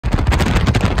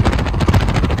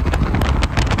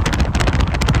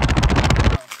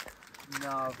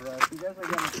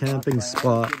Camping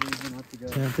spot.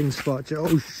 Camping spot.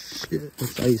 Oh shit,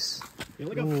 it's ice. He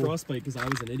only got frostbite because I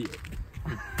was an idiot.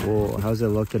 Whoa, how's it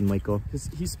looking, Michael?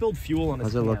 He spilled fuel on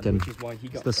his hand, looking? Which is why he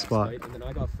got frostbite, and then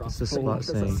I got frostbite. What's the spot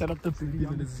saying? I set up the food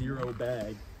in a 0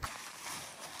 bag.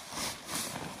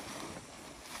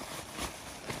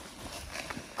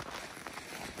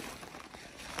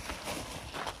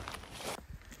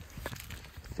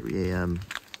 A.m.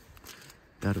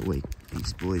 Gotta wake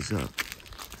these boys up.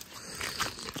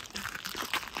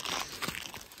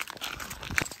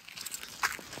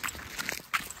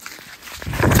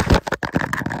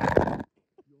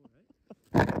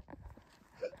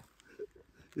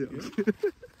 Yeah.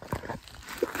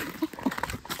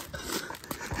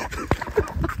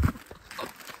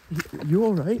 You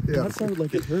alright? Yeah. That sounded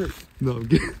like it hurt. No, I'm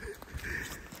good.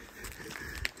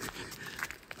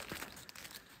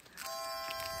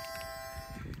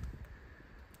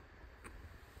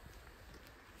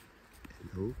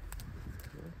 Hello?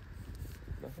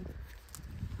 Nothing?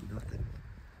 Nothing.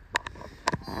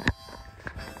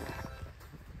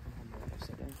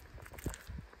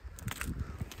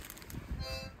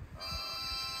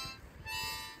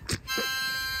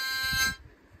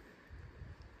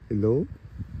 Hello?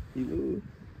 Hello?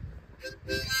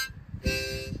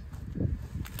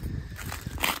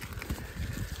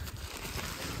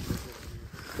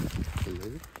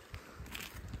 Hello?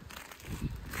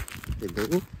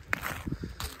 Hello?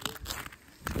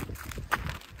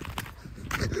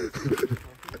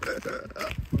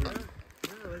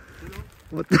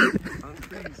 What the?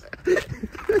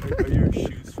 Are your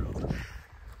shoes frozen?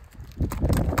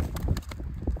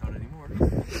 Not anymore.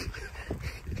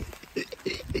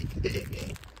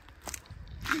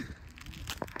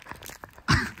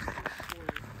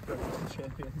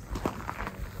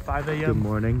 5 a.m. Good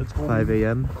morning. 5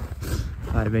 a.m.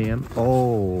 5 a.m.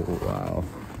 Oh, wow.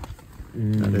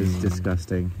 That is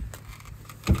disgusting.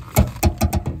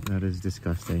 That is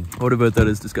disgusting. What about that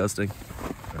is disgusting?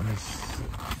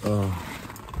 Oh,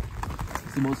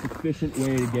 It's the most efficient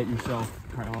way to get yourself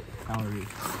calories.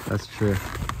 that's true.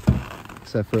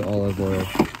 Except for olive oil.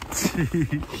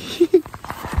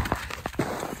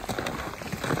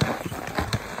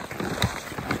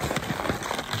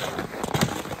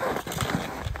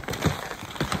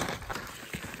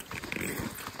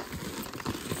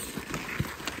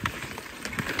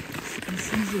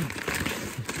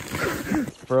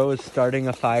 Bro is starting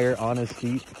a fire on his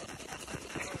feet.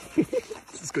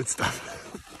 This is good stuff.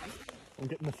 I'm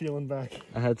getting the feeling back.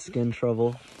 I had skin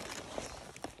trouble.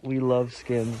 We love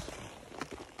skins.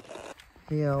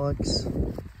 Hey Alex.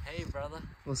 Hey brother.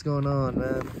 What's going on,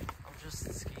 man? I'm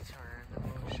just ski touring.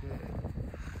 Oh shit.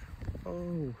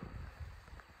 Oh.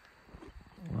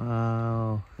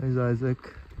 Wow. There's Isaac.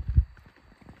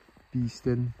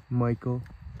 Beaston. Michael.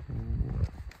 Oh.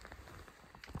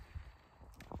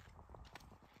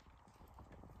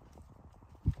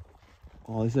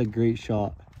 Oh, this is a great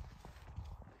shot.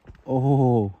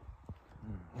 Oh,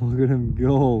 look at him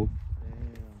go.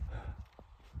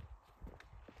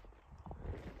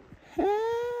 Damn.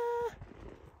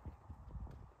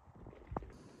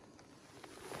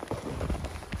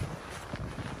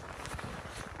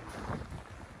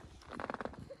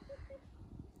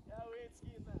 Yeah, we ain't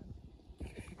skiing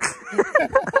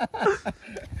that.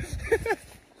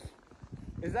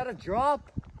 Is that a drop?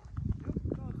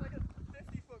 No, it's like a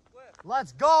 50-foot cliff.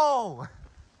 Let's go!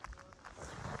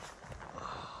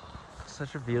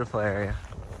 Such a beautiful area.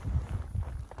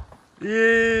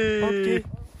 Yay! Okay.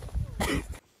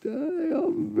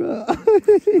 Damn, bro.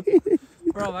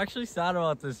 Bro, I'm actually sad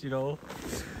about this, you know.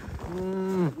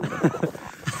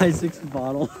 Isaac's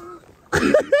bottle.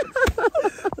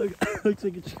 Looks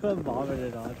like it's got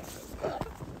vomited on.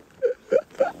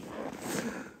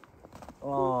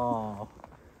 Oh.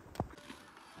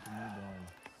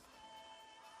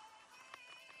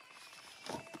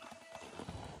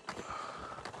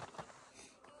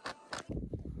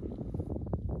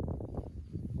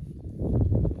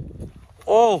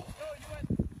 Oh!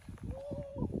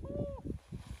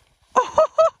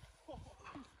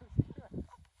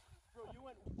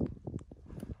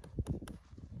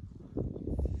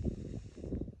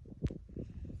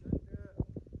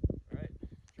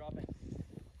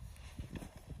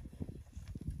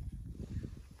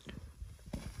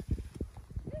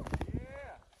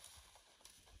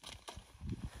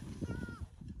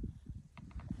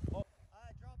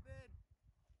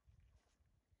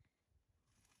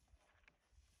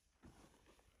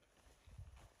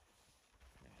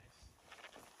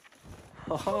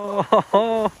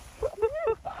 Oh.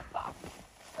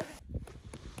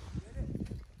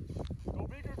 Go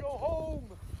big or go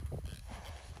home.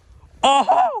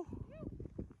 Oh!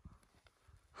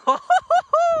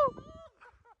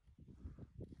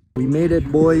 We made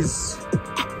it, boys.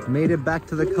 Made it back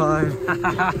to the car.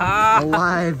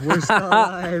 Alive. We're still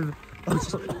alive.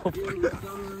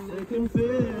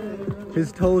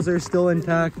 His toes are still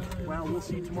intact. Well, we'll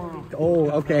see tomorrow. Oh,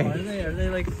 okay. Are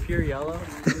they like pure yellow?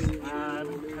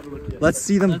 Let's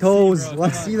see them toes. bro.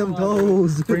 Let's see them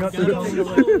toes. Bring up the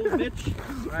Bitch.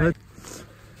 Right.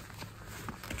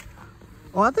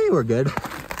 Oh, I think we're good. Oh,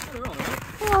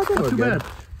 I think we're too good.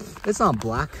 bad. It's not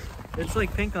black. It's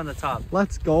like pink on the top.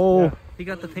 Let's go. Yeah. He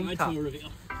got the pink top.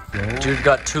 Dude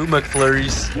got 2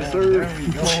 McFlurries. Yes, sir.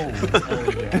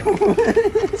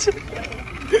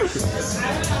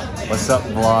 What's up,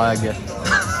 vlog?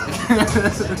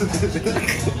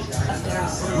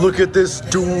 Look at this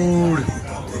dude.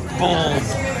 Boom,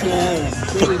 boom.